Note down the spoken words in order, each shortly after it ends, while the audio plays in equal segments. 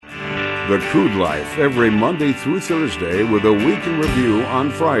The Crude Life, every Monday through Thursday with a week in review on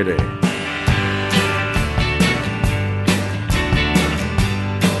Friday.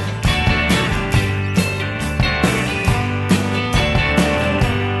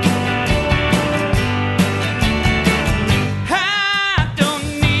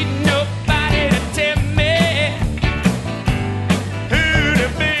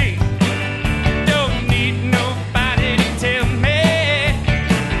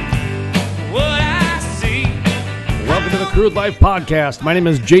 Crude Life Podcast. My name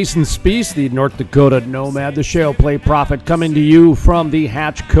is Jason Spees, the North Dakota Nomad, the Shale Play Prophet, coming to you from the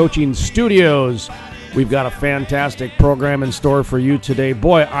Hatch Coaching Studios. We've got a fantastic program in store for you today.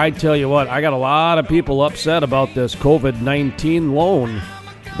 Boy, I tell you what, I got a lot of people upset about this COVID-19 loan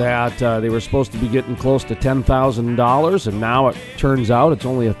that they were supposed to be getting close to $10,000, and now it turns out it's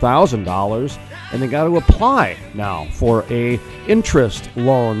only $1,000, and they got to apply now for a interest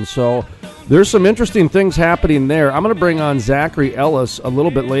loan. So there's some interesting things happening there. I'm going to bring on Zachary Ellis a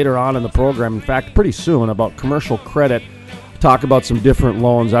little bit later on in the program. In fact, pretty soon, about commercial credit, talk about some different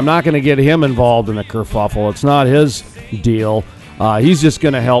loans. I'm not going to get him involved in the kerfuffle. It's not his deal. He's just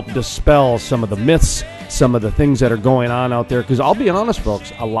going to help dispel some of the myths, some of the things that are going on out there. Because I'll be honest,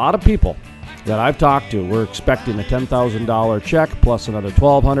 folks, a lot of people that I've talked to were expecting a $10,000 check plus another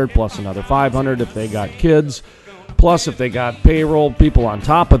 $1,200 plus another $500 if they got kids. Plus, if they got payroll people on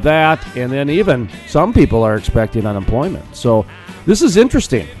top of that, and then even some people are expecting unemployment. So this is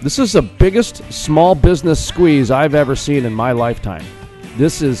interesting. This is the biggest small business squeeze I've ever seen in my lifetime.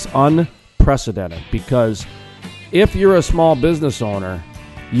 This is unprecedented because if you're a small business owner,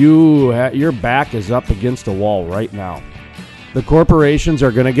 your back is up against a wall right now. The corporations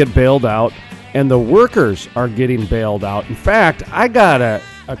are going to get bailed out, and the workers are getting bailed out. In fact, I got a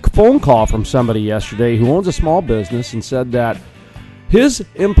phone call from somebody yesterday who owns a small business and said that his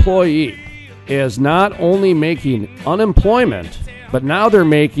employee is not only making unemployment, but now they're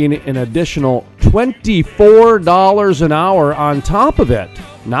making an additional $24 an hour on top of it.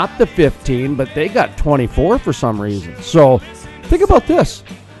 Not the 15, but they got 24 for some reason. So think about this.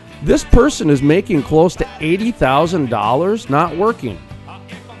 This person is making close to $80,000 not working.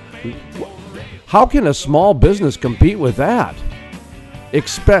 How can a small business compete with that?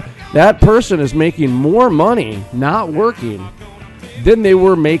 That person is making more money not working than they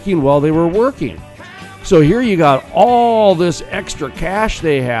were making while they were working. So here you got all this extra cash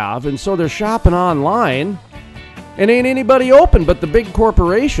they have, and so they're shopping online, and ain't anybody open but the big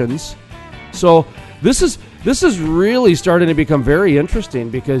corporations. So this is really starting to become very interesting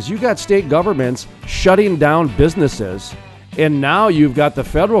because you got state governments shutting down businesses, and now you've got the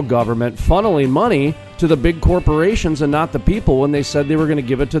federal government funneling money to the big corporations and not the people when they said they were going to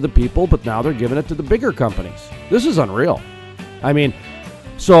give it to the people, but now they're giving it to the bigger companies. This is unreal. I mean,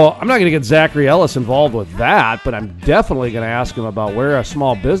 so I'm not going to get Zachary Ellis involved with that, but I'm definitely going to ask him about where a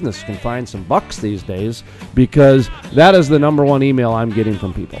small business can find some bucks these days, because that is the number one email I'm getting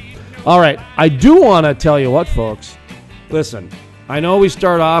from people. All right, I do want to tell you what, folks. Listen, I know we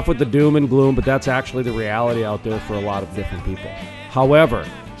start off with the doom and gloom, but that's actually the reality out there for a lot of different people. However,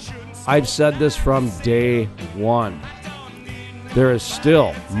 I've said this from day one. There is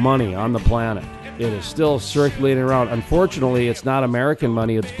still money on the planet. It is still circulating around. Unfortunately, it's not American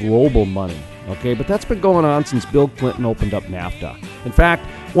money, it's global money. Okay, but that's been going on since Bill Clinton opened up NAFTA. In fact,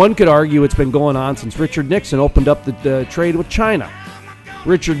 one could argue it's been going on since Richard Nixon opened up the trade with China.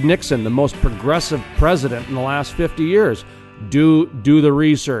 Richard Nixon, the most progressive president in the last 50 years. Do the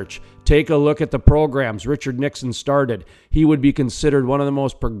research. Take a look at the programs Richard Nixon started. He would be considered one of the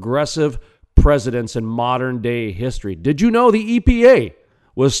most progressive presidents in modern day history. Did you know the EPA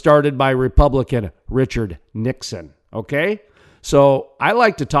was started by Republican Richard Nixon? Okay? So I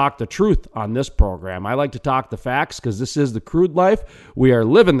like to talk the truth on this program. I like to talk the facts because this is the crude life. We are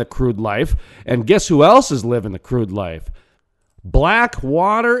living the crude life. And guess who else is living the crude life?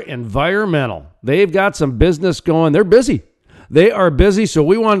 Blackwater Environmental. They've got some business going. They're busy. They are busy, so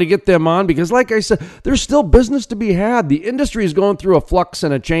we wanted to get them on because, like I said, there's still business to be had. The industry is going through a flux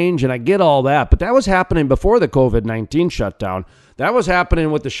and a change, and I get all that, but that was happening before the COVID-19 shutdown. That was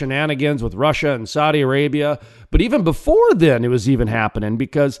happening with the shenanigans with Russia and Saudi Arabia, but even before then, it was even happening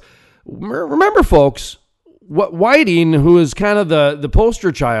because, remember, folks, Whiting, who is kind of the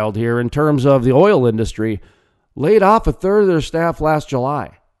poster child here in terms of the oil industry, laid off a third of their staff last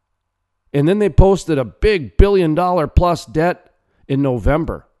July. And then they posted a big $1 billion plus debt in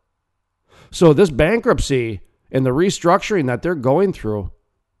November. So this bankruptcy and the restructuring that they're going through,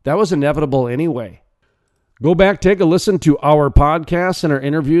 that was inevitable anyway. Go back, take a listen to our podcasts and our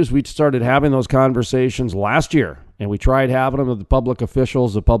interviews. We started having those conversations last year And we tried having them with the public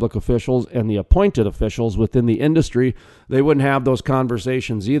officials, and the appointed officials within the industry. They wouldn't have those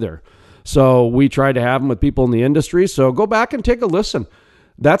conversations either. So we tried to have them with people in the industry. So go back and take a listen.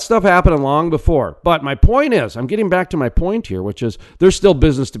 That stuff happened long before. But my point is, I'm getting back to my point here, which is there's still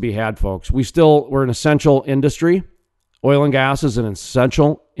business to be had, folks. We're an essential industry. Oil and gas is an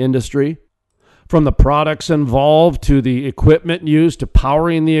essential industry. From the products involved to the equipment used to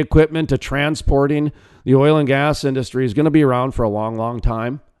powering the equipment to transporting, the oil and gas industry is going to be around for a long, long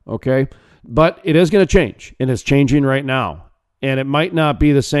time, okay? But it is going to change, and it's changing right now. And it might not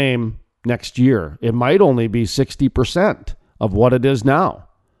be the same next year. It might only be 60% of what it is now.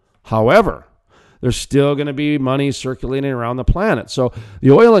 However, there's still going to be money circulating around the planet. So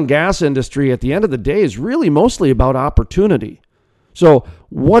the oil and gas industry at the end of the day is really mostly about opportunity. So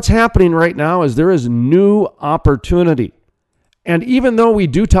what's happening right now is there is new opportunity. And even though we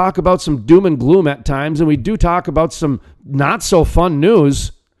do talk about some doom and gloom at times, and we do talk about some not so fun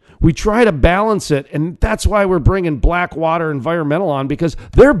news, we try to balance it. And that's why we're bringing Blackwater Environmental on, because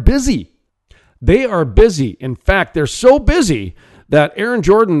they're busy. They are busy. In fact, they're so busy that Aaron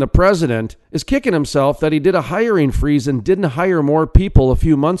Jordan, the president, is kicking himself that he did a hiring freeze and didn't hire more people a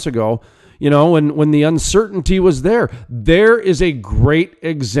few months ago, when the uncertainty was there. There is a great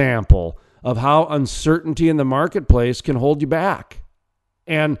example of how uncertainty in the marketplace can hold you back.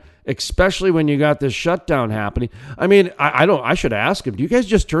 And especially when you got this shutdown happening. I mean, I should ask him, do you guys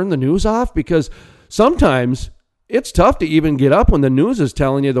just turn the news off? Because sometimes it's tough to even get up when the news is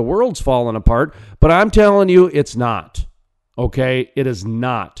telling you the world's falling apart. But I'm telling you, it's not. Okay? It is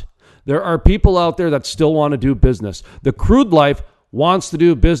not. There are people out there that still want to do business. The Crude Life wants to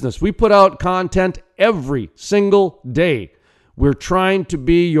do business. We put out content every single day. We're trying to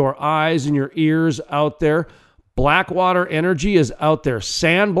be your eyes and your ears out there. Blackwater Energy is out there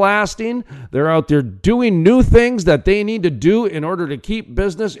sandblasting. They're out there doing new things that they need to do in order to keep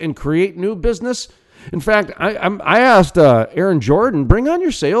business and create new business. In fact, I asked Aaron Jordan, bring on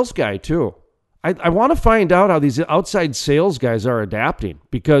your sales guy too. I want to find out how these outside sales guys are adapting,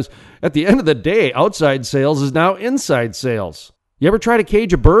 because at the end of the day, outside sales is now inside sales. You ever try to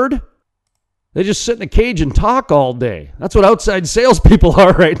cage a bird? They just sit in a cage and talk all day. That's what outside salespeople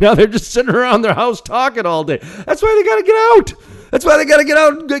are right now. They're just sitting around their house talking all day. That's why they got to get out. That's why they got to get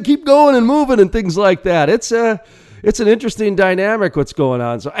out and keep going and moving and things like that. It's an interesting dynamic what's going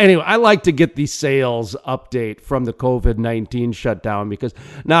on. So anyway, I like to get the sales update from the COVID-19 shutdown, because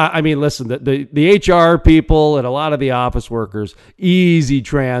listen, the HR people and a lot of the office workers, easy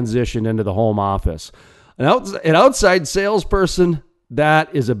transition into the home office. An outside salesperson,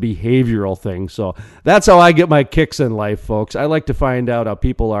 that is a behavioral thing. So that's how I get my kicks in life, folks. I like to find out how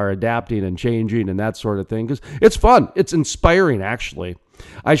people are adapting and changing and that sort of thing, because it's fun. It's inspiring, actually.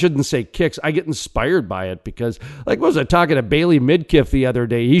 I shouldn't say kicks. I get inspired by it because, what was I talking to Bailey Midkiff the other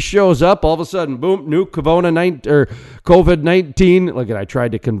day? He shows up, all of a sudden, boom, new COVID-19. Look, I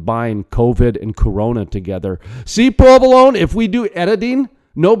tried to combine COVID and Corona together. See, Provolone, if we do editing,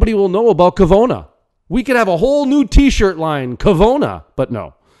 nobody will know about Corona. We could have a whole new T-shirt line, Corona, but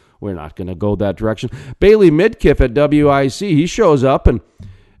no, we're not going to go that direction. Bailey Midkiff at WIC, he shows up and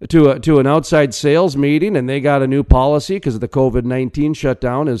to an outside sales meeting, and they got a new policy because of the COVID-19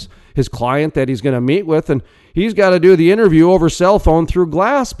 shutdown. Is his client that he's going to meet with, and he's got to do the interview over cell phone through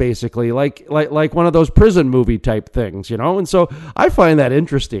glass, basically, like one of those prison movie type things, And so I find that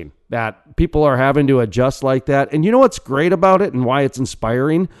interesting that people are having to adjust like that. And you know what's great about it and why it's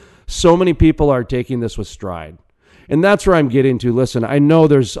inspiring? So many people are taking this with stride. And that's where I'm getting to. Listen, I know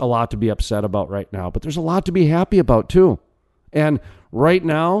there's a lot to be upset about right now, but there's a lot to be happy about too. And right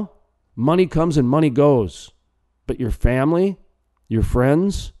now, money comes and money goes. But your family, your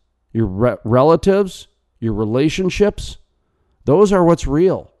friends, your relatives, your relationships, those are what's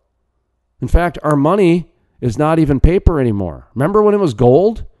real. In fact, our money is not even paper anymore. Remember when it was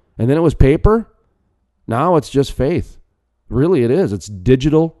gold and then it was paper? Now it's just faith. Really, it is. It's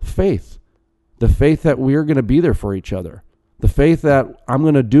digital faith. The faith that we're going to be there for each other. The faith that I'm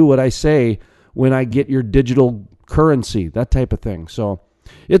going to do what I say when I get your digital currency, that type of thing. So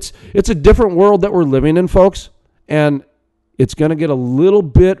it's a different world that we're living in, folks. And it's going to get a little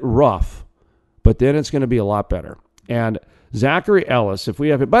bit rough, but then it's going to be a lot better. And Zachary Ellis, if we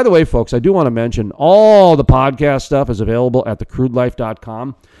have it. By the way, folks, I do want to mention all the podcast stuff is available at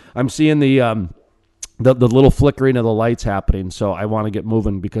thecrudelife.com. I'm seeing the little flickering of the lights happening, so I want to get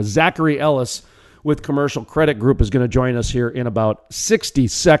moving because Zachary Ellis with Commercial Credit Group is going to join us here in about 60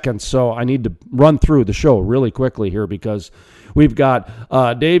 seconds. So I need to run through the show really quickly here because we've got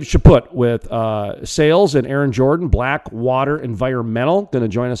Dave Chaput with sales and Aaron Jordan, Blackwater Environmental, going to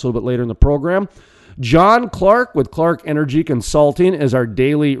join us a little bit later in the program. John Clark with Clark Energy Consulting is our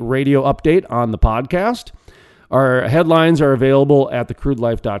daily radio update on the podcast. Our headlines are available at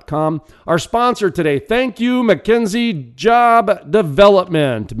thecrudelife.com. Our sponsor today, thank you, McKenzie Job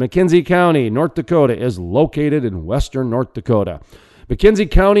Development. McKenzie County, North Dakota, is located in western North Dakota. McKenzie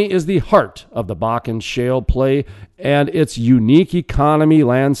County is the heart of the Bakken shale play, and its unique economy,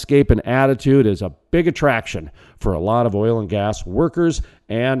 landscape, and attitude is a big attraction for a lot of oil and gas workers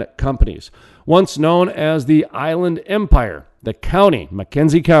and companies. Once known as the Island Empire, the county,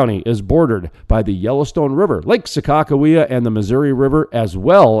 McKenzie County, is bordered by the Yellowstone River, Lake Sakakawea, and the Missouri River, as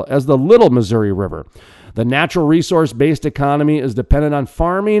well as the Little Missouri River. The natural resource-based economy is dependent on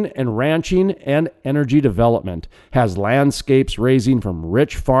farming and ranching and energy development, has landscapes ranging from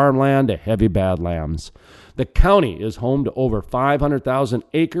rich farmland to heavy badlands. The county is home to over 500,000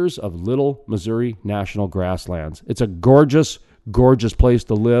 acres of Little Missouri National Grasslands. It's a gorgeous, gorgeous place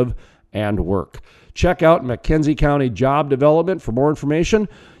to live and work. Check out McKenzie County Job Development for more information.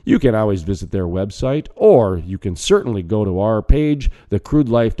 You can always visit their website, or you can certainly go to our page,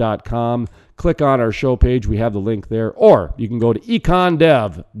 thecrudelife.com. Click on our show page. We have the link there. Or you can go to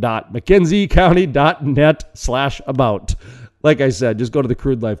econdev.mckenziecounty.net/about. Like I said, just go to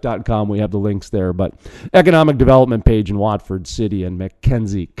thecrudelife.com. We have the links there. But economic development page in Watford City and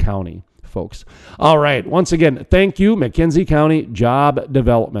McKenzie County, folks. All right. Once again, thank you, McKenzie County Job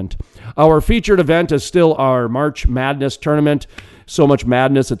Development. Our featured event is still our March Madness tournament. So much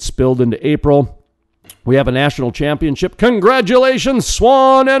madness, it spilled into April. We have a national championship. Congratulations,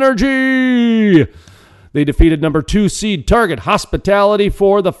 Swan Energy! They defeated number 2 seed Target Hospitality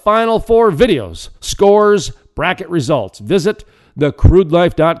for the Final Four. Videos, scores, bracket results. Visit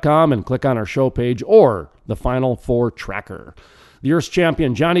thecrudelife.com and click on our show page or the Final Four tracker. The Earth's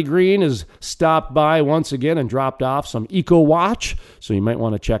champion, Johnny Green, has stopped by once again and dropped off some Eco Watch, so you might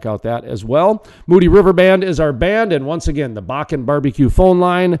want to check out that as well. Moody River Band is our band, and once again, the Bakken Barbecue phone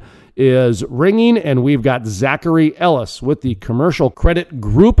line is ringing, and we've got Zachary Ellis with the Commercial Credit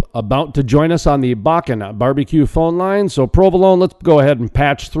Group about to join us on the Bakken Barbecue phone line. So, Provolone, let's go ahead and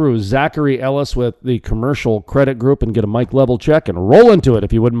patch through Zachary Ellis with the Commercial Credit Group and get a mic level check and roll into it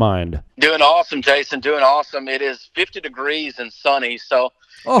if you wouldn't mind. Doing awesome, Jason. Doing awesome. It is 50 degrees and sunny, so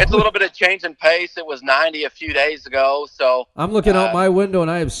it's a little bit of change in pace. It was 90 a few days ago. So I'm looking out my window,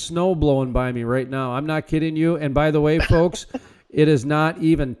 and I have snow blowing by me right now. I'm not kidding you. And by the way, folks, it is not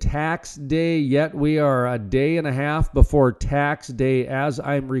even tax day yet. We are a day and a half before tax day as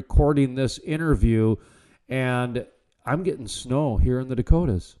I'm recording this interview, and I'm getting snow here in the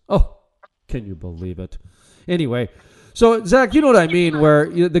Dakotas. Oh, can you believe it? Anyway, so, Zach, you know what I mean, where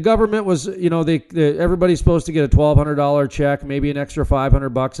the government was, everybody's supposed to get a $1,200 check, maybe an extra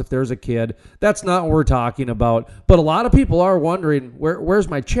 $500 if there's a kid. That's not what we're talking about. But a lot of people are wondering, where's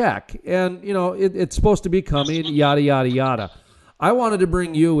my check? And, it's supposed to be coming, yada, yada, yada. I wanted to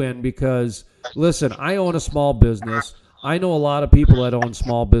bring you in because, listen, I own a small business. I know a lot of people that own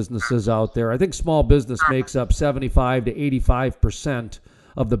small businesses out there. I think small business makes up 75 to 85%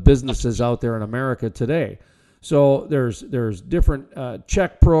 of the businesses out there in America today. So there's different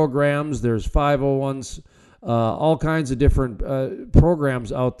check programs, there's 501s, all kinds of different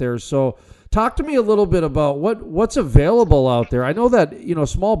programs out there. So talk to me a little bit about what's available out there. I know that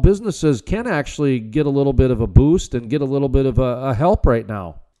small businesses can actually get a little bit of a boost and get a little bit of a help right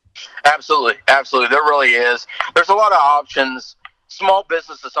now. Absolutely. There really is. There's a lot of options. Small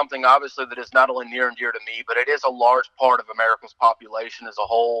business is something, obviously, that is not only near and dear to me, but it is a large part of America's population as a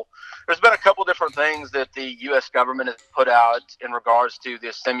whole. There's been a couple different things that the U.S. government has put out in regards to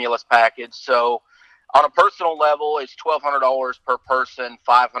this stimulus package. So on a personal level, it's $1,200 per person,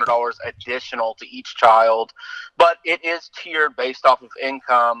 $500 additional to each child. But it is tiered based off of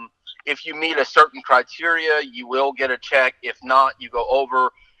income. If you meet a certain criteria, you will get a check. If not, you go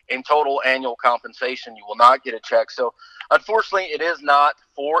over in total annual compensation, you will not get a check. So unfortunately, it is not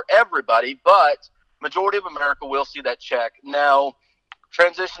for everybody, but majority of America will see that check. Now,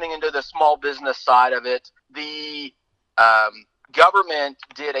 transitioning into the small business side of it, the government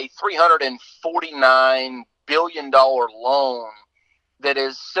did a $349 billion loan that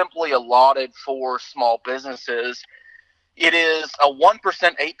is simply allotted for small businesses. It is a 1%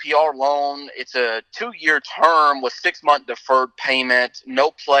 APR loan. It's a 2-year term with 6-month deferred payment,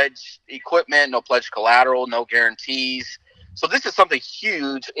 no pledge equipment, no pledge collateral, no guarantees. So this is something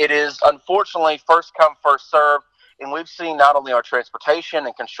huge. It is unfortunately first come, first serve. And we've seen not only our transportation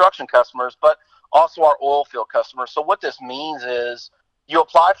and construction customers, but also our oil field customers. So what this means is you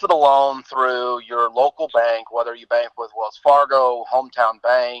apply for the loan through your local bank, whether you bank with Wells Fargo, Hometown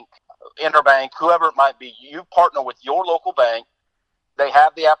Bank, Interbank, whoever it might be. You partner with your local bank. They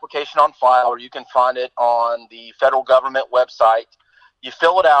have the application on file, or you can find it on the federal government website. You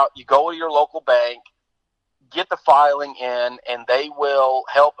fill it out, you go to your local bank, get the filing in, and they will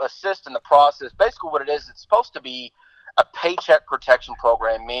help assist in the process. Basically what it is, it's supposed to be a paycheck protection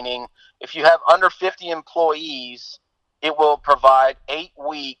program, meaning if you have under 50 employees, it will provide 8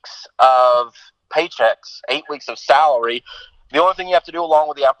 weeks of paychecks, 8 weeks of salary. The only thing you have to do along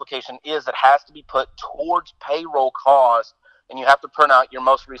with the application is it has to be put towards payroll costs, and you have to print out your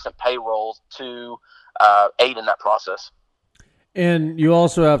most recent payrolls to aid in that process. And you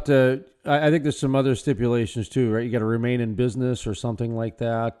also have to, I think there's some other stipulations too, right? You got to remain in business or something like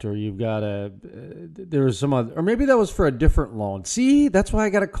that, or you've got to, there was some other, or maybe that was for a different loan. See, that's why I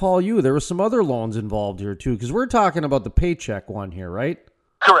got to call you. There were some other loans involved here too, because we're talking about the paycheck one here, right?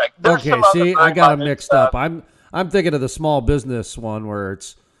 Correct. Okay, see, I got them mixed up. I'm thinking of the small business one where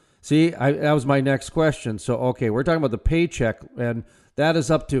it's, that was my next question. So, okay, we're talking about the paycheck, and that is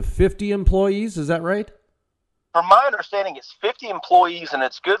up to 50 employees. Is that right? From my understanding, it's 50 employees, and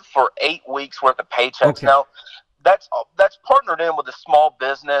it's good for 8 weeks worth of paychecks. Okay. Now, that's partnered in with the small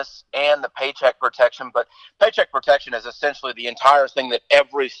business and the paycheck protection, but paycheck protection is essentially the entire thing that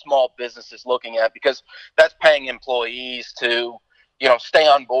every small business is looking at, because that's paying employees to, stay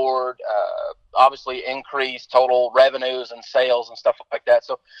on board, obviously increase total revenues and sales and stuff like that.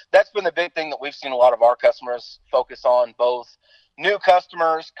 So that's been the big thing that we've seen a lot of our customers focus on, both new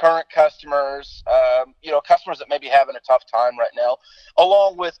customers, current customers, customers that may be having a tough time right now.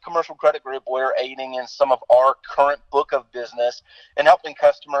 Along with Commercial Credit Group, we're aiding in some of our current book of business and helping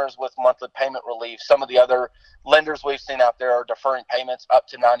customers with monthly payment relief. Some of the other lenders we've seen out there are deferring payments up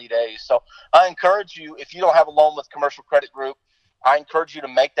to 90 days. So I encourage you, if you don't have a loan with Commercial Credit Group, I encourage you to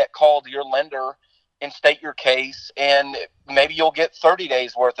make that call to your lender and state your case, and maybe you'll get 30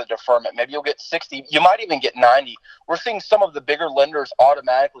 days worth of deferment. Maybe you'll get 60. You might even get 90. We're seeing some of the bigger lenders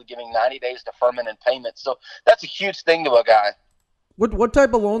automatically giving 90 days deferment in payments. So that's a huge thing to a guy. What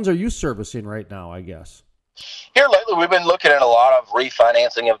type of loans are you servicing right now, I guess? Here lately, we've been looking at a lot of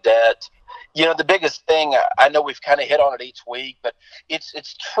refinancing of debt. The biggest thing, I know we've kind of hit on it each week, but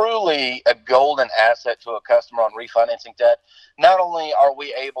it's truly a golden asset to a customer on refinancing debt. Not only are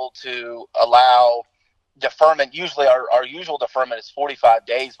we able to allow deferment, usually our usual deferment is 45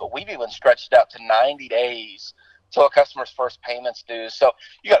 days, but we've even stretched out to 90 days till a customer's first payment's due. So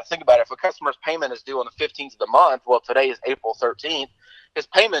you got to think about it. If a customer's payment is due on the 15th of the month, well, today is April 13th, his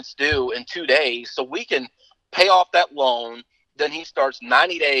payment's due in 2 days, so we can pay off that loan. Then he starts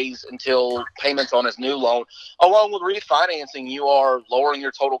 90 days until payments on his new loan. Along with refinancing, you are lowering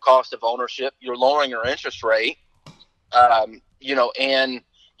your total cost of ownership. You're lowering your interest rate, and you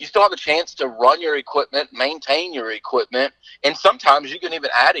still have a chance to run your equipment, maintain your equipment, and sometimes you can even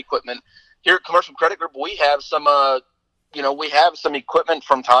add equipment. Here at Commercial Credit Group, we have some, equipment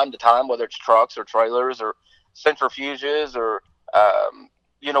from time to time, whether it's trucks or trailers or centrifuges or,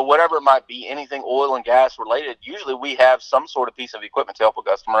 whatever it might be, anything oil and gas related. Usually we have some sort of piece of equipment to help a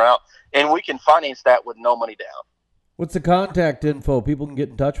customer out, and we can finance that with no money down. What's the contact info? People can get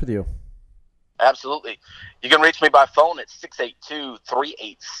in touch with you. Absolutely. You can reach me by phone at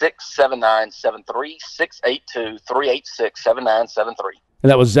 682-386-7973, 682-386-7973. And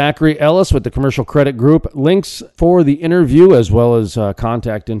that was Zachary Ellis with the Commercial Credit Group. Links for the interview as well as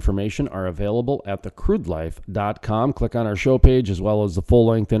contact information are available at thecrudelife.com. Click on our show page as well as the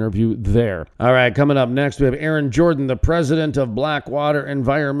full-length interview there. All right, coming up next, we have Aaron Jordan, the president of Blackwater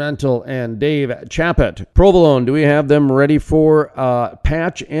Environmental, and Dave Chappett. Provolone, do we have them ready for a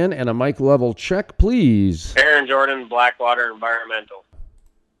patch in and a mic level check, please? Aaron Jordan, Blackwater Environmental.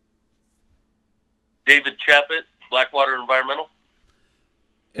 David Chappett, Blackwater Environmental.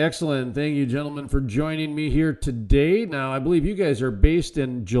 Excellent. Thank you, gentlemen, for joining me here today. Now, I believe you guys are based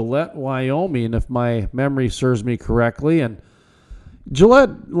in Gillette, Wyoming, if my memory serves me correctly. And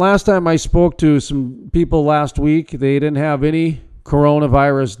Gillette, last time I spoke to some people last week, they didn't have any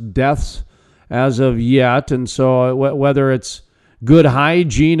coronavirus deaths as of yet. And so whether it's good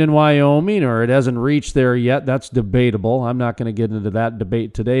hygiene in Wyoming or it hasn't reached there yet, that's debatable. I'm not going to get into that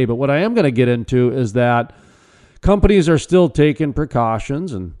debate today. But what I am going to get into is that companies are still taking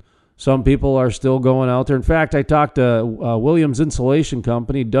precautions, and some people are still going out there. In fact, I talked to Williams Insulation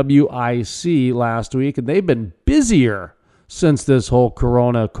Company, WIC, last week, and they've been busier since this whole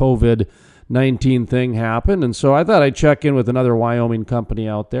Corona COVID-19 thing happened. And so I thought I'd check in with another Wyoming company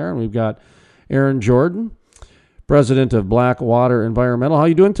out there, and we've got Aaron Jordan, president of Blackwater Environmental. How are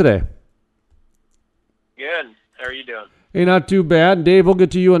you doing today? Good. How are you doing? Hey, not too bad. Dave, we'll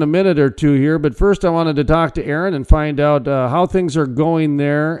get to you in a minute or two here, but first I wanted to talk to Aaron and find out how things are going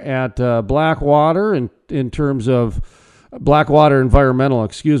there at Blackwater in terms of Blackwater Environmental,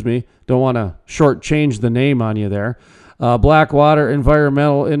 excuse me. Don't want to shortchange the name on you there. Blackwater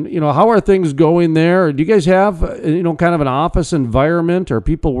Environmental, and how are things going there? Do you guys have kind of an office environment? Are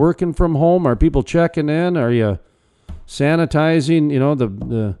people working from home? Are people checking in? Are you sanitizing?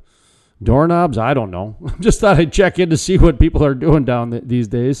 The doorknobs? I don't know. Just thought I'd check in to see what people are doing down these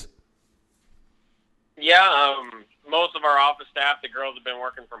days. Yeah, most of our office staff, the girls have been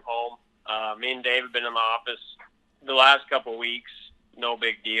working from home. Me and Dave have been in the office the last couple of weeks. No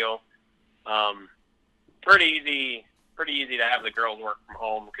big deal. Pretty easy to have the girls work from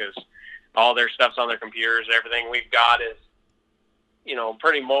home because all their stuff's on their computers. Everything we've got is,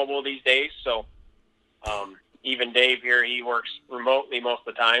 pretty mobile these days. So even Dave here, he works remotely most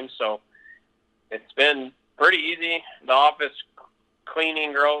of the time. So it's been pretty easy. The office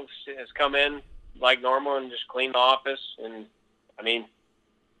cleaning girls has come in like normal and just clean the office. And,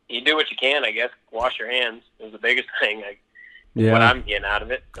 you do what you can, I guess. Wash your hands is the biggest thing. What I'm getting out of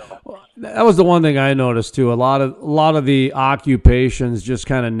it. So. Well, that was the one thing I noticed too. A lot of the occupations just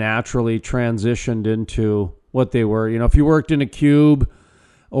kind of naturally transitioned into what they were. If you worked in a cube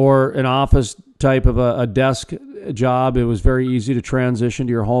or an office type of a desk job, it was very easy to transition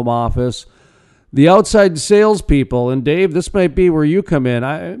to your home office. The outside salespeople, and Dave, this might be where you come in.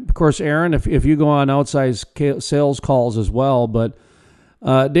 Of course, Aaron, if you go on outside sales calls as well, but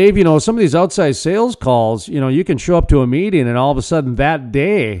Dave, some of these outside sales calls, you can show up to a meeting and all of a sudden that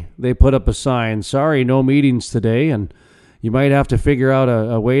day they put up a sign, sorry, no meetings today. And you might have to figure out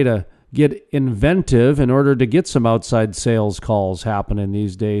a way to get inventive in order to get some outside sales calls happening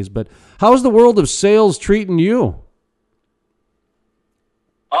these days. But how's the world of sales treating you?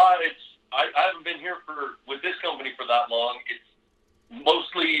 I haven't been here with this company for that long. It's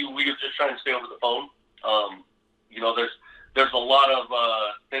mostly we are just trying to stay over the phone. There's a lot of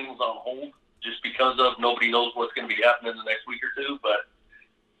things on hold just because of nobody knows what's going to be happening in the next week or two, but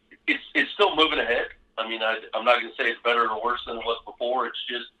it's still moving ahead. I'm not going to say it's better or worse than it was before. It's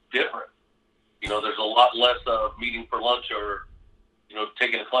just different. There's a lot less of meeting for lunch or,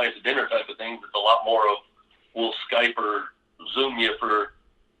 taking a client to dinner type of thing. It's a lot more of we'll Skype or Zoom you for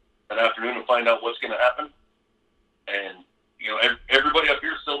an afternoon and find out what's going to happen. And, everybody up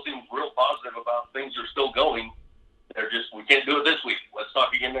here still seems real positive about things are still going. They're just, we can't do it this week. Let's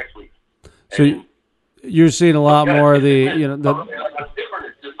talk again next week. So you're seeing a lot more of the, it's different.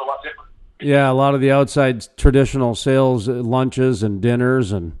 It's just a lot different. Yeah, a lot of the outside traditional sales lunches and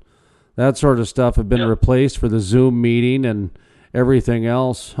dinners and that sort of stuff have been replaced for the Zoom meeting and everything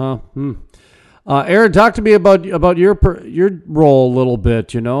else, huh? Aaron, talk to me about your role a little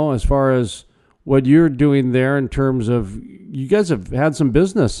bit, as far as what you're doing there in terms of you guys have had some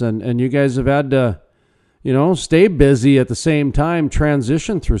business and you guys have had to, stay busy at the same time,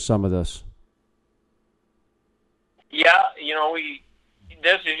 transition through some of this. Yeah,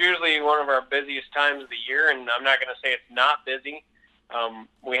 this is usually one of our busiest times of the year, and I'm not going to say it's not busy.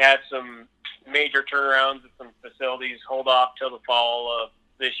 We had some major turnarounds at some facilities hold off till the fall of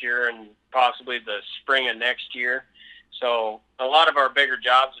this year and possibly the spring of next year. So a lot of our bigger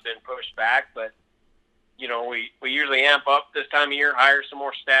jobs have been pushed back, but, we usually amp up this time of year, hire some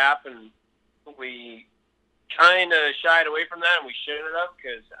more staff, and we kind of shied away from that, and we shouldn't have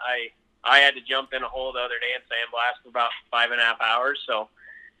because I had to jump in a hole the other day and sandblast for about 5.5 hours. So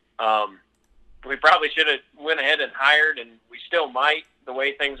we probably should have went ahead and hired, and we still might the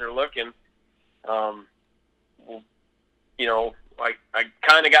way things are looking. I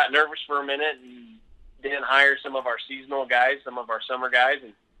kind of got nervous for a minute and didn't hire some of our seasonal guys, some of our summer guys,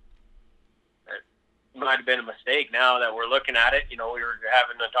 and it might have been a mistake now that we're looking at it. We were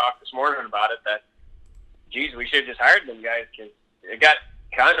having a talk this morning about it that, geez, we should have just hired them guys because it got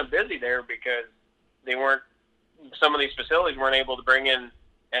kind of busy there because some of these facilities weren't able to bring in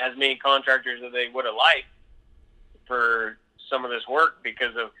as many contractors as they would have liked for some of this work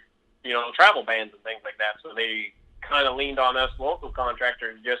because of, travel bans and things like that. So they kind of leaned on us local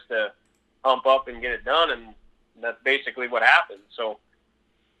contractors just to pump up and get it done. And that's basically what happened. So,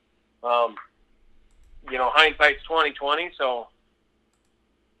 hindsight's 20/20. So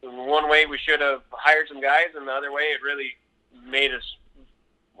in one way we should have hired some guys, and the other way it really made us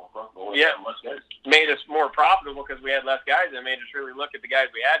made us more profitable because we had less guys, and made us really look at the guys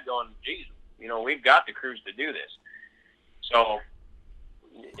we had going, geez, we've got the crews to do this. So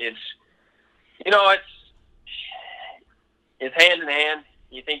it's hand in hand.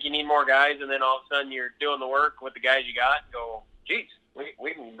 You think you need more guys, and then all of a sudden you're doing the work with the guys you got and go, geez,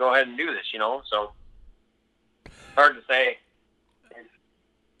 we can go ahead and do this, so hard to say.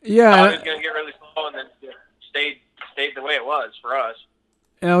 Yeah. It was going to get really slow and then stayed the way it was for us.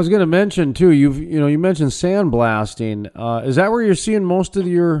 And I was going to mention too. You mentioned sandblasting. Is that where you're seeing most of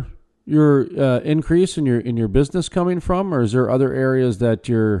your increase in your business coming from, or is there other areas that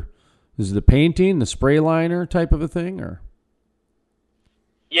is the painting, the spray liner type of a thing, or?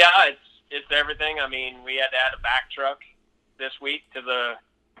 Yeah, it's everything. I mean, we had to add a back truck this week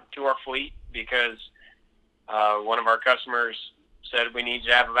to our fleet because one of our customers said we need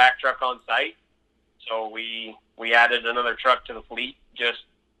to have a back truck on site. So we added another truck to the fleet just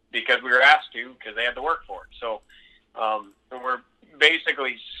because we were asked to, because they had the work for it. So we're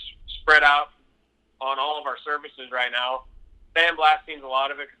basically spread out on all of our services right now. Sandblasting is a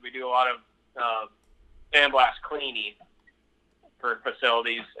lot of it because we do a lot of sandblast cleaning for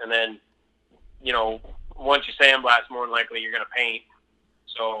facilities. And then, once you sandblast, more than likely you're going to paint.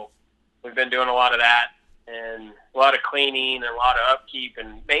 So we've been doing a lot of that and a lot of cleaning and a lot of upkeep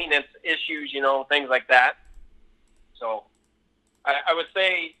and maintenance issues, things like that. So I would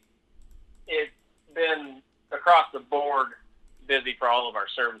say it's been across the board busy for all of our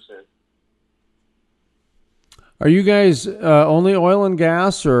services. Are you guys only oil and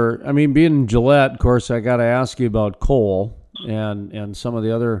gas, or being in Gillette, of course, I got to ask you about coal and some of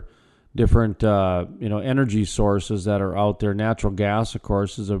the other different energy sources that are out there. Natural gas, of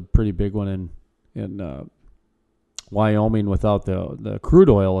course, is a pretty big one in Wyoming without the crude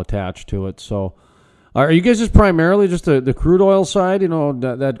oil attached to it. So, are you guys just primarily just the crude oil side,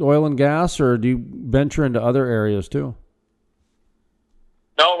 that oil and gas, or do you venture into other areas too?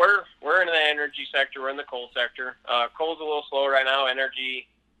 No, we're in the energy sector. We're in the coal sector. Coal's a little slow right now. Energy,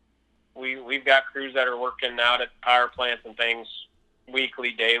 we've got crews that are working out at power plants and things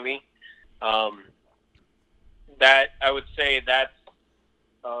weekly, daily. That I would say that's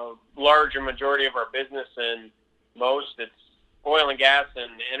a larger majority of our business, and it's oil and gas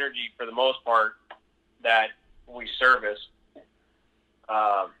and energy for the most part that we service.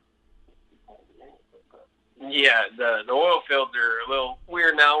 Yeah, the oil fields are a little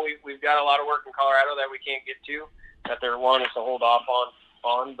weird now. We've got a lot of work in Colorado that we can't get to, that they're wanting us to hold off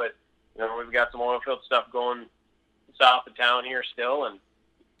on. But we've got some oil field stuff going south of town here still, and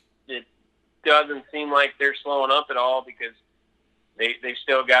it doesn't seem like they're slowing up at all because they've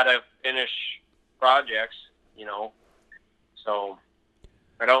still got to finish projects, So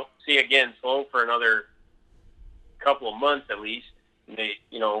I don't see slow for another couple of months at least. They,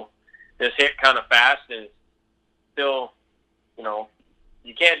 this hit kind of fast, and still,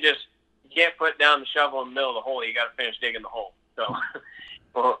 you can't put down the shovel in the middle of the hole. You got to finish digging the hole. So,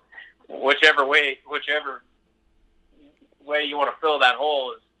 well, whichever way you want to fill that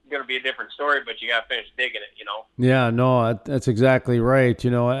hole is going to be a different story, but you got to finish digging it. Yeah, no, that's exactly right.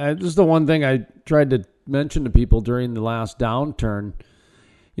 This is the one thing I tried to mention to people during the last downturn.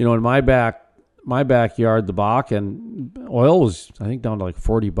 In my backyard, the Bakken, oil was, I think, down to like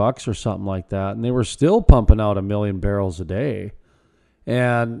 $40 or something like that. And they were still pumping out 1 million barrels a day.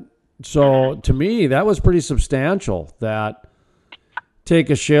 And so to me, that was pretty substantial. That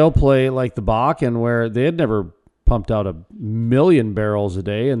take a shale play like the Bakken, where they had never pumped out 1 million barrels a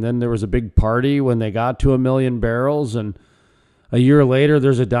day. And then there was a big party when they got to 1 million barrels. And a year later,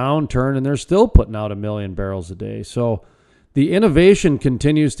 there's a downturn and they're still putting out 1 million barrels a day. So the innovation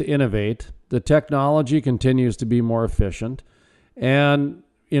continues to innovate. The technology continues to be more efficient. And,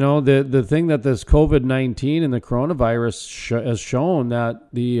 the thing that this COVID-19 and the coronavirus has shown, that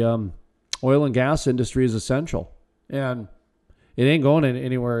the oil and gas industry is essential. And it ain't going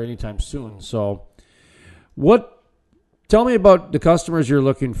anywhere anytime soon. So tell me about the customers you're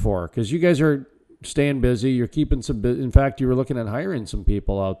looking for, because you guys are staying busy. You're keeping in fact, you were looking at hiring some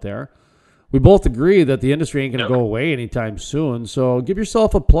people out there. We both agree that the industry ain't going to go away anytime soon. So give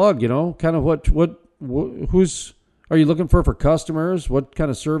yourself a plug, kind of who's are you looking for customers? What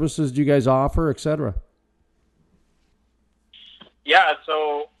kind of services do you guys offer, et cetera? Yeah,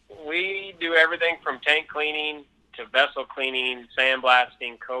 so we do everything from tank cleaning to vessel cleaning,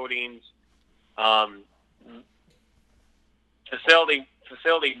 sandblasting, coatings,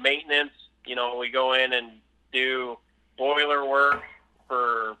 facility maintenance. We go in and do boiler work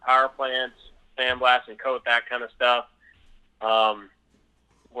for power plants, sandblast and coat, that kind of stuff.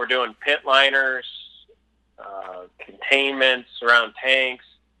 We're doing pit liners, containments around tanks,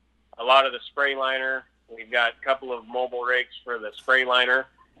 a lot of the spray liner. We've got a couple of mobile rigs for the spray liner,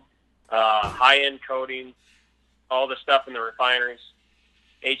 high-end coating, all the stuff in the refineries,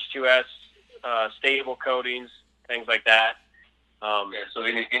 H2S, stable coatings, things like that. So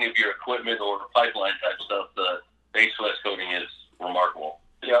any of your equipment or pipeline type stuff, the H2S coating is remarkable.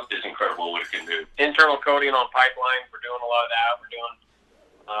 It's incredible what it can do. Internal coating on pipelines, we're doing a lot of that. We're doing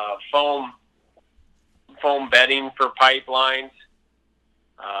foam bedding for pipelines.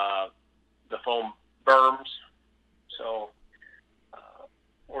 the foam berms. So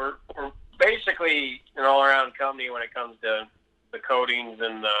we're basically an all-around company when it comes to the coatings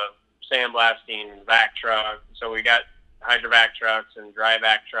and the sandblasting, vac truck. So we got hydrovac trucks and dry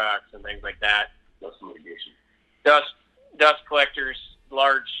vac trucks and things like that. Dust mitigation. Dust collectors,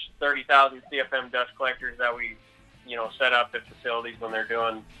 large 30,000 CFM dust collectors that we, set up at facilities when they're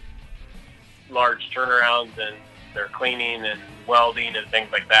doing large turnarounds and they're cleaning and welding and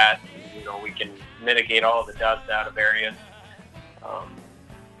things like that. We can mitigate all the dust out of areas.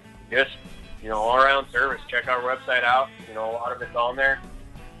 Just, all-around service. Check our website out. A lot of it's on there.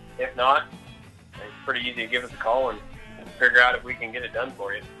 If not, it's pretty easy to give us a call and figure out if we can get it done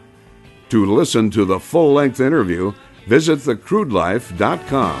for you. To listen to the full-length interview, visit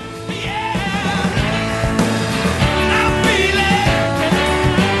thecrudelife.com.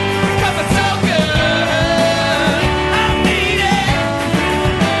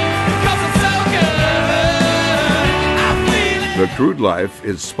 The Crude Life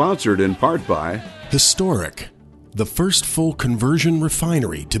is sponsored in part by Historic, the first full conversion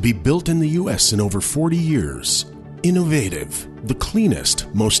refinery to be built in the U.S. in over 40 years. Innovative, the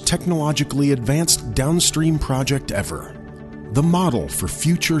cleanest, most technologically advanced downstream project ever. The model for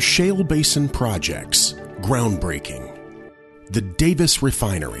future shale basin projects. Groundbreaking. The Davis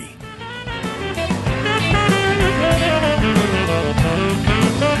Refinery.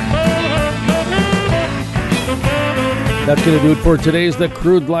 That's going to do it for today's The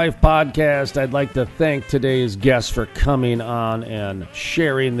Crude Life podcast. I'd like to thank today's guests for coming on and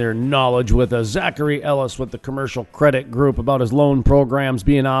sharing their knowledge with us. Zachary Ellis with the Commercial Credit Group about his loan programs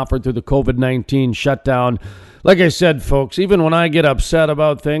being offered through the COVID-19 shutdown. Like I said, folks, even when I get upset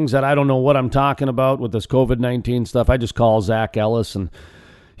about things that I don't know what I'm talking about with this COVID-19 stuff, I just call Zach Ellis, and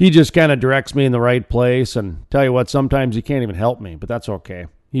he just kind of directs me in the right place. And tell you what, sometimes he can't even help me, but that's okay.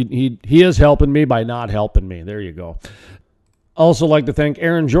 He is helping me by not helping me. There you go. Also like to thank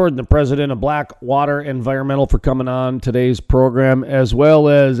Aaron Jordan, the president of Blackwater Environmental, for coming on today's program, as well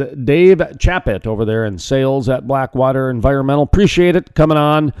as Dave Chappett over there in sales at Blackwater Environmental. Appreciate it coming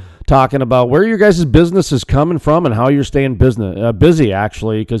on, talking about where your guys' business is coming from and how you're staying busy,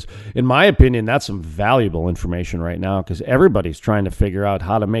 actually, because in my opinion, that's some valuable information right now, because everybody's trying to figure out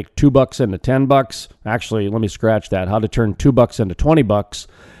how to make $2 into $10. Actually, let me scratch that. How to turn $2 into $20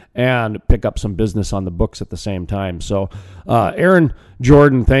 and pick up some business on the books at the same time. So, Aaron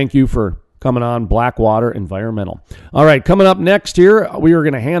Jordan, thank you for coming on Blackwater Environmental. All right, coming up next here, we are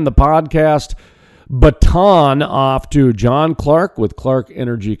going to hand the podcast baton off to John Clark with Clark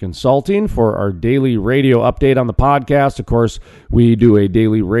Energy Consulting for our daily radio update on the podcast. Of course, we do a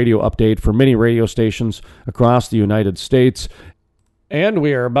daily radio update for many radio stations across the United States. And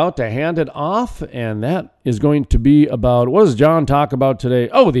we are about to hand it off, and that is going to be about, what does John talk about today?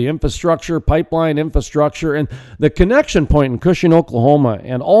 Oh, the infrastructure, pipeline infrastructure, and the connection point in Cushing, Oklahoma,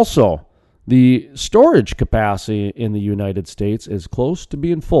 and also the storage capacity in the United States is close to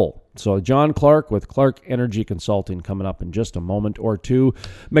being full. So John Clark with Clark Energy Consulting coming up in just a moment or two.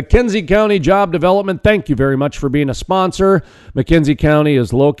 McKenzie County Job Development, thank you very much for being a sponsor. McKenzie County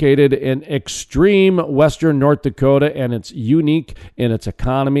is located in extreme western North Dakota, and it's unique in its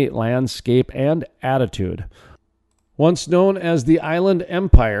economy, landscape, and attitude. Once known as the Island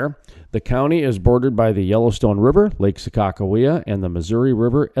Empire, the county is bordered by the Yellowstone River, Lake Sakakawea, and the Missouri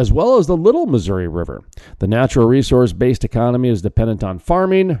River, as well as the Little Missouri River. The natural resource-based economy is dependent on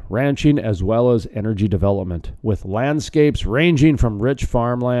farming, ranching, as well as energy development, with landscapes ranging from rich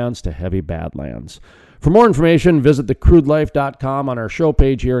farmlands to heavy badlands. For more information, visit thecrudelife.com on our show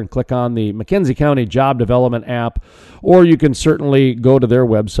page here and click on the McKenzie County Job Development app, or you can certainly go to their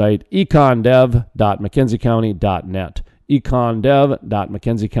website, econdev.mckenziecounty.net.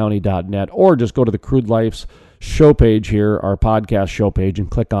 econdev.mckenziecounty.net, or just go to the Crude Life's show page here, our podcast show page,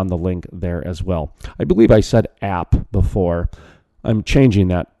 and click on the link there as well. I believe I said app before. I'm changing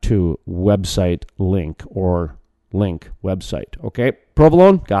that to website link or link website. Okay,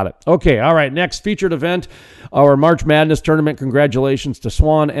 Provolone? Got it. Okay, all right, next featured event, our March Madness tournament. Congratulations to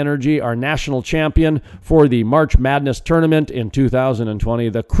Swan Energy, our national champion for the March Madness tournament in 2020,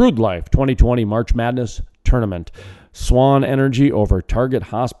 the Crude Life 2020 March Madness tournament. Swan Energy over Target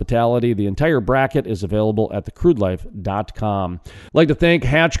Hospitality. The entire bracket is available at thecrudelife.com. I'd like to thank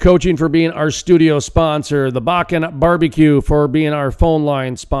Hatch Coaching for being our studio sponsor, the Bakken Barbecue for being our phone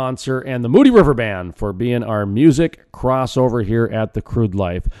line sponsor, and the Moody River Band for being our music crossover here at the Crude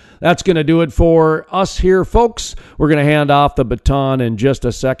Life. That's going to do it for us here, folks. We're going to hand off the baton in just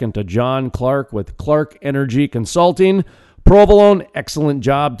a second to John Clark with Clark Energy Consulting. Provolone, excellent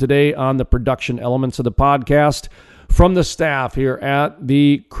job today on the production elements of the podcast. From the staff here at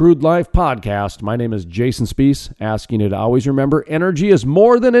the Crude Life podcast, my name is Jason Spees, asking you to always remember energy is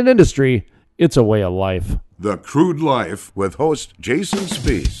more than an industry, it's a way of life. The Crude Life with host Jason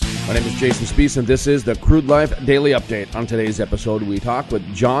Spees. My name is Jason Spees, and this is the Crude Life Daily Update. On today's episode, we talk with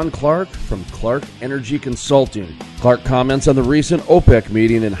John Clark from Clark Energy Consulting. Clark comments on the recent OPEC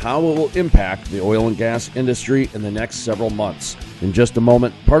meeting and how it will impact the oil and gas industry in the next several months. In just a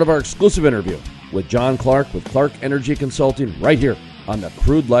moment, part of our exclusive interview with John Clark with Clark Energy Consulting right here on the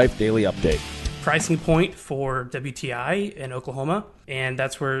Crude Life Daily Update. Pricing point for WTI in Oklahoma, and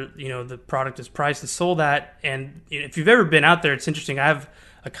that's where the product is priced and sold at. And if you've ever been out there, it's interesting. I have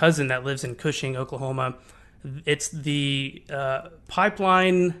a cousin that lives in Cushing, Oklahoma. It's the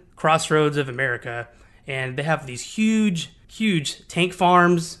pipeline crossroads of America, and they have these huge tank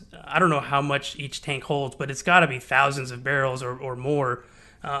farms. I don't know how much each tank holds, but it's got to be thousands of barrels or more.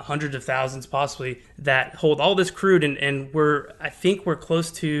 Hundreds of thousands possibly, that hold all this crude, and I think we're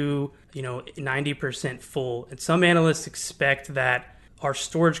close to 90% full. And some analysts expect that our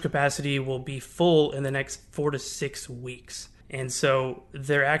storage capacity will be full in the next 4 to 6 weeks. And so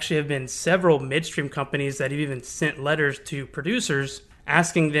there actually have been several midstream companies that have even sent letters to producers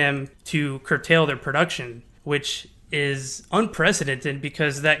asking them to curtail their production, which is unprecedented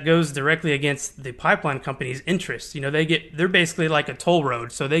because that goes directly against the pipeline company's interests. They're basically like a toll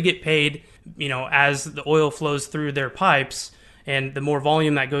road, so they get paid, as the oil flows through their pipes, and the more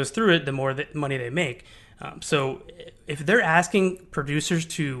volume that goes through it, the more money they make. So if they're asking producers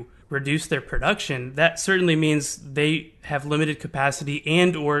to reduce their production, that certainly means they have limited capacity,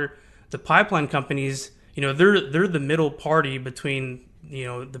 and or the pipeline companies, they're the middle party between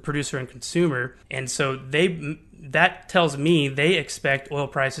the producer and consumer, and so that tells me they expect oil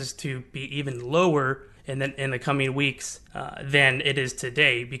prices to be even lower in the coming weeks than it is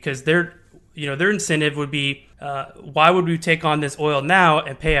today, because their incentive would be, why would we take on this oil now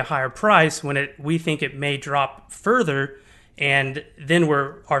and pay a higher price when we think it may drop further, and then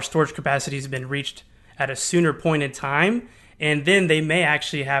where our storage capacity has been reached at a sooner point in time, and then they may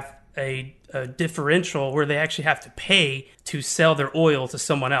actually have a differential where they actually have to pay to sell their oil to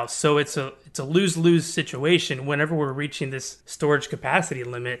someone else. So it's a lose-lose situation whenever we're reaching this storage capacity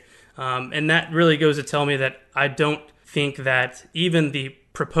limit. And that really goes to tell me that I don't think that even the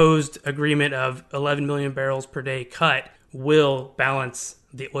proposed agreement of 11 million barrels per day cut will balance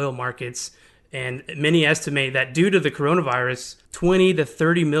the oil markets. And many estimate that due to the coronavirus, 20 to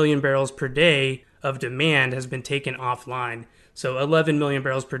 30 million barrels per day of demand has been taken offline. So 11 million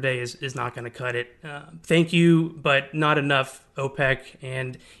barrels per day is not going to cut it. Thank you, but not enough, OPEC.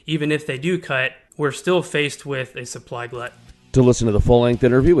 And even if they do cut, we're still faced with a supply glut. To listen to the full-length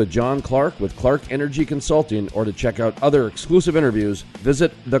interview with John Clark with Clark Energy Consulting, or to check out other exclusive interviews,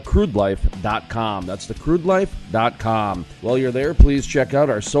 visit thecrudelife.com. That's thecrudelife.com. While you're there, please check out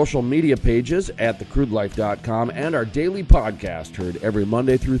our social media pages at thecrudelife.com and our daily podcast, heard every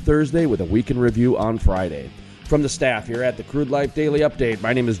Monday through Thursday with a week in review on Friday. From the staff here at the Crude Life Daily Update,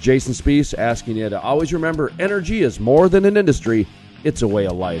 my name is Jason Spees, asking you to always remember energy is more than an industry, it's a way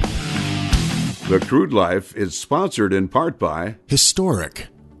of life. The Crude Life is sponsored in part by Historic,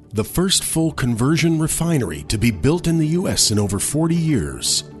 the first full conversion refinery to be built in the U.S. in over 40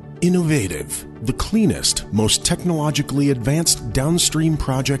 years. Innovative, the cleanest, most technologically advanced downstream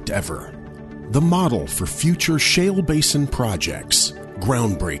project ever. The model for future shale basin projects.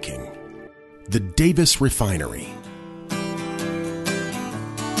 Groundbreaking. The Davis Refinery.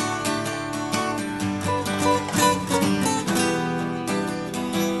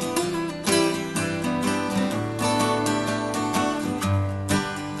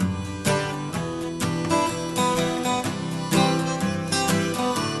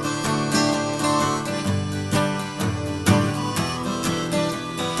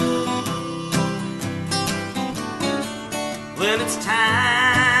 When it's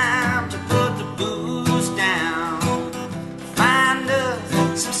time to put the booze down, find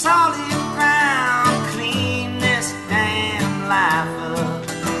us some solid ground, clean this damn life up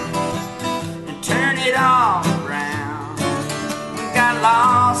and turn it all around. We got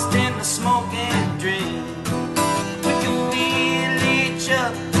lost in the smoke and drink, we could feel each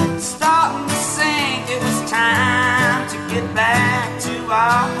other starting to sink. It was time to get back to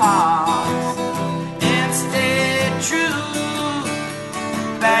our hearts and stay true,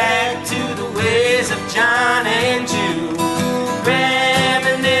 back to the ways of John and Jude, Graham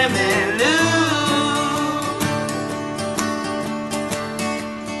and Emily Lou.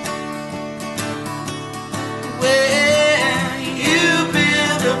 Well, you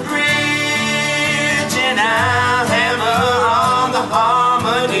build a bridge and I'll hammer on the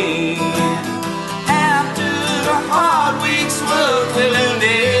harmony. After the harmony,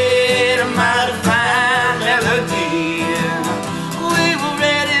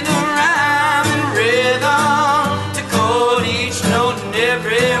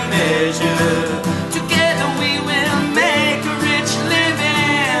 measure. Together we will make a rich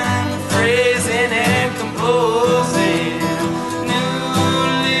living, phrasing and composing new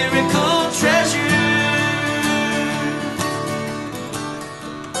lyrical treasure.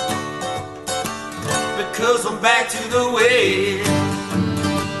 Because we're back to the way.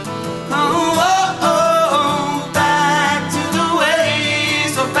 Oh, oh, oh, back to the way.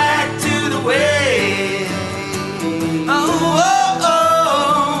 So back to the way. Oh, oh,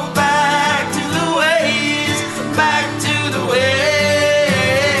 oh, back to the ways. Back to the ways.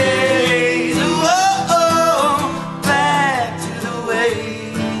 Oh, oh, back to the ways.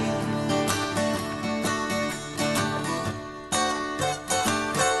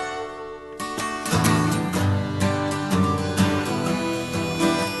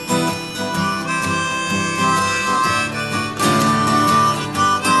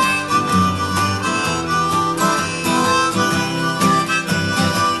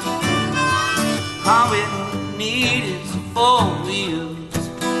 All we need is 4 wheels,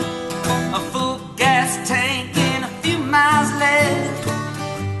 a full gas tank, and a few miles left,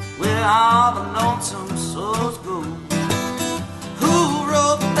 where all the lonesome souls go. Who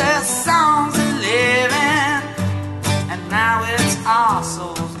wrote their songs of living, and now it's our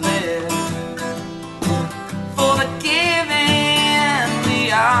souls left. For the giving,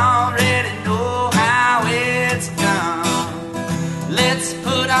 we already know how it's done. Let's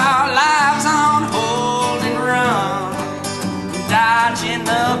put our lives on hold and run, dodging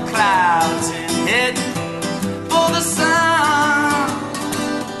the clouds and heading for the sun.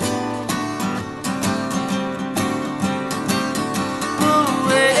 Oh,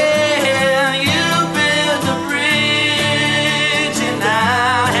 well, you build the bridge and I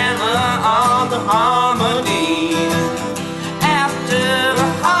hammer on the harmony. After a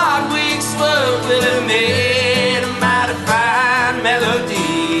hard week's work, we'll have made a mighty fine melody.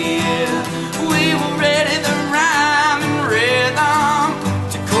 We will ready the rhyme and rhythm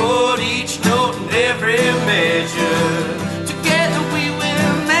to chord each note and every measure. Together we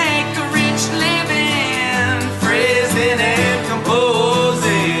will make a rich living, phrasing and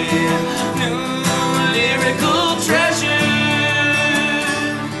composing new lyrical treasure.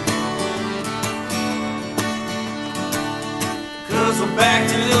 Cause we're back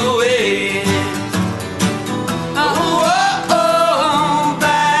to the way. Oh, oh, oh,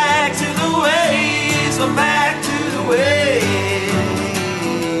 back to the ways. We're back to the way.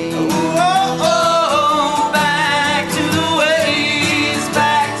 Oh, oh, oh, back to the ways.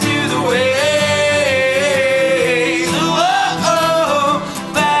 Back to the ways. Oh, oh,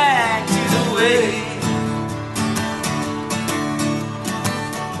 oh, back to the way.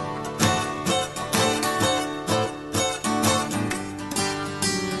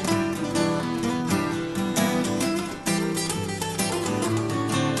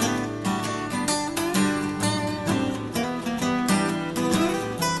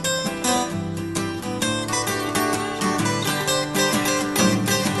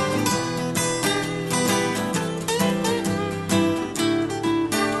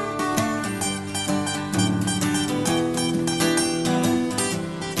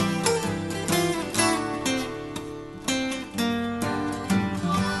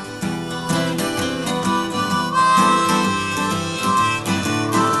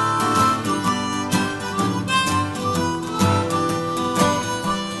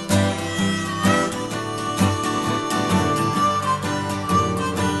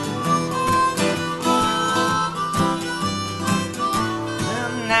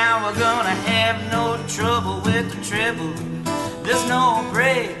 Now we're gonna have no trouble with the treble. There's no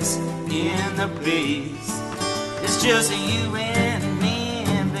breaks in the bass. It's just you and me,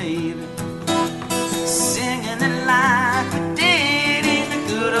 baby, singing it like we did in the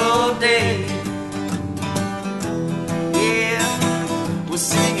good old days. Yeah, we're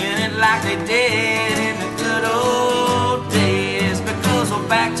singing it like they did in the good old days, because we're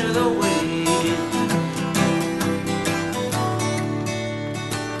back to the way.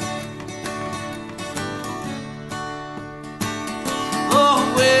 Oh,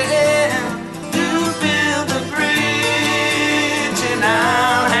 well, you build the bridge and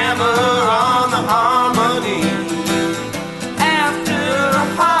I'll hammer on the harmony. After a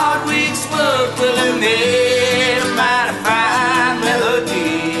hard week's work, we'll have made a mighty fine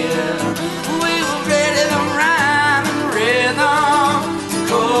melody. We will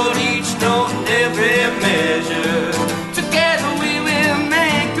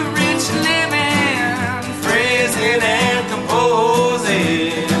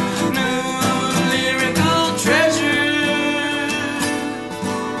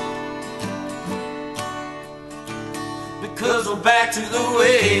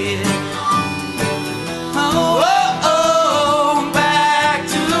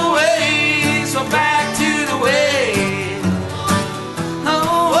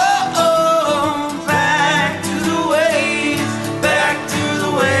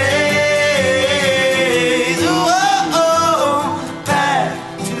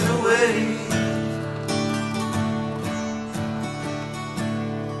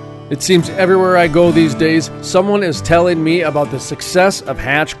It seems everywhere I go these days, someone is telling me about the success of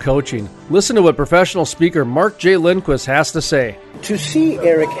Hatch coaching. Listen to what professional speaker Mark J. Lindquist has to say. To see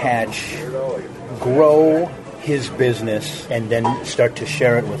Eric Hatch grow his business and then start to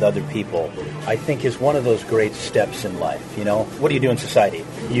share it with other people, I think is one of those great steps in life. You know, what do you do in society?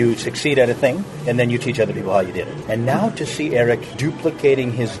 You succeed at a thing, and then you teach other people how you did it. And now to see Eric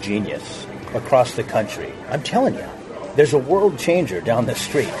duplicating his genius across the country, I'm telling you, there's a world changer down the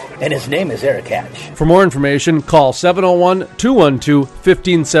street, and his name is Eric Hatch. For more information, call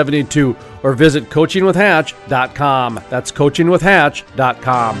 701-212-1572 or visit coachingwithhatch.com. That's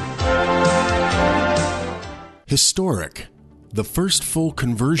coachingwithhatch.com. Historic, the first full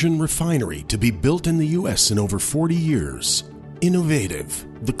conversion refinery to be built in the U.S. in over 40 years. Innovative,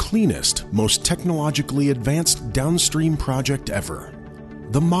 the cleanest, most technologically advanced downstream project ever.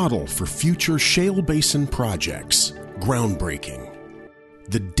 The model for future shale basin projects. Groundbreaking.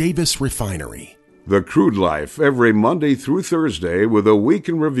 The Davis Refinery. The Crude Life, every Monday through Thursday with a week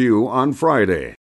in review on Friday.